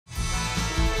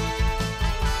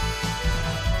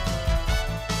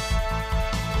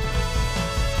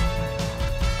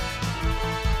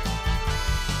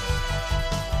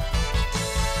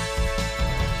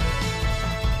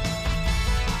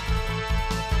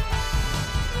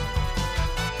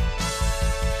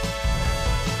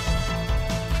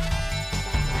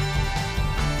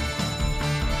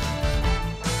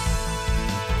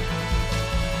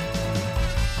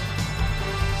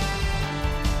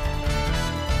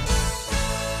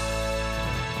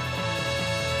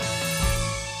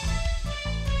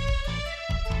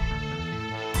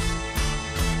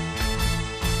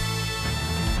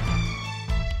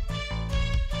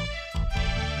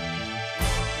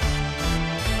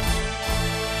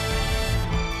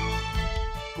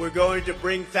We're going to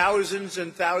bring thousands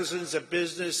and thousands of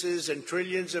businesses and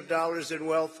trillions of dollars in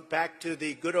wealth back to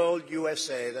the good old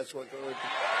USA. That's what we're going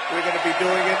to be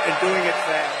doing it, and doing it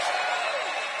fast.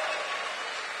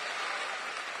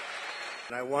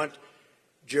 And I want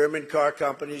German car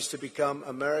companies to become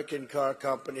American car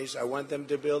companies. I want them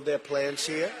to build their plants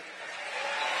here.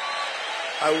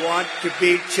 I want to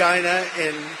beat China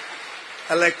in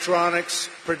electronics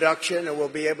production, and we'll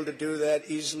be able to do that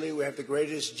easily. We have the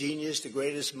greatest genius, the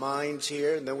greatest minds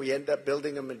here, and then we end up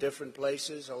building them in different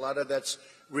places. A lot of that's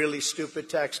really stupid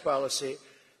tax policy.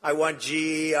 I want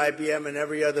GE, IBM, and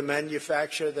every other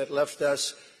manufacturer that left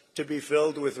us to be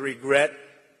filled with regret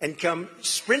and come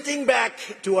sprinting back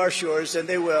to our shores, and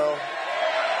they will.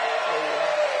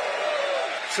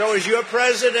 So as your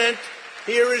president,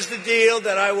 here is the deal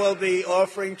that I will be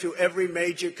offering to every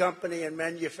major company and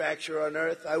manufacturer on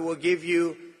earth. I will give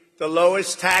you the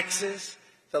lowest taxes,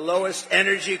 the lowest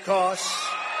energy costs,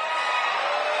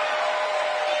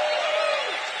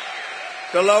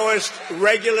 the lowest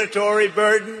regulatory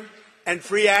burden, and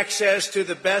free access to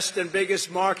the best and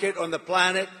biggest market on the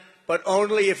planet, but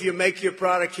only if you make your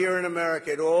product here in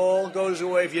America. It all goes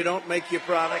away if you don't make your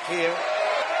product here.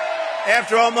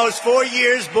 After almost 4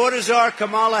 years, border czar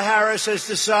Kamala Harris has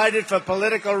decided for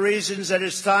political reasons that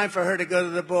it's time for her to go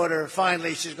to the border.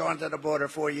 Finally, she's gone to the border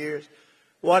 4 years.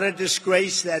 What a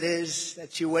disgrace that is,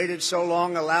 that she waited so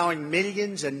long, allowing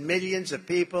millions and millions of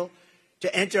people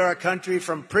to enter our country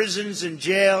from prisons and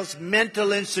jails,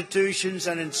 mental institutions,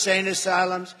 and insane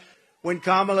asylums. When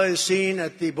Kamala is seen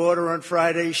at the border on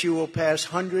Friday, she will pass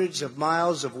hundreds of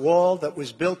miles of wall that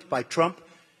was built by Trump,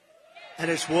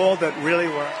 and it's wall that really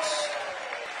works.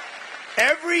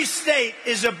 Every state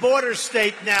is a border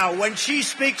state now. When she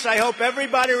speaks, I hope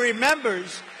everybody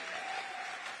remembers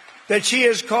that she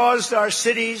has caused our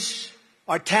cities,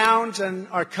 our towns, and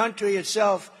our country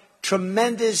itself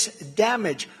tremendous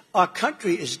damage. Our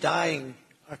country is dying.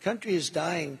 Our country is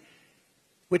dying.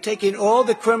 We're taking all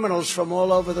the criminals from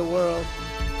all over the world.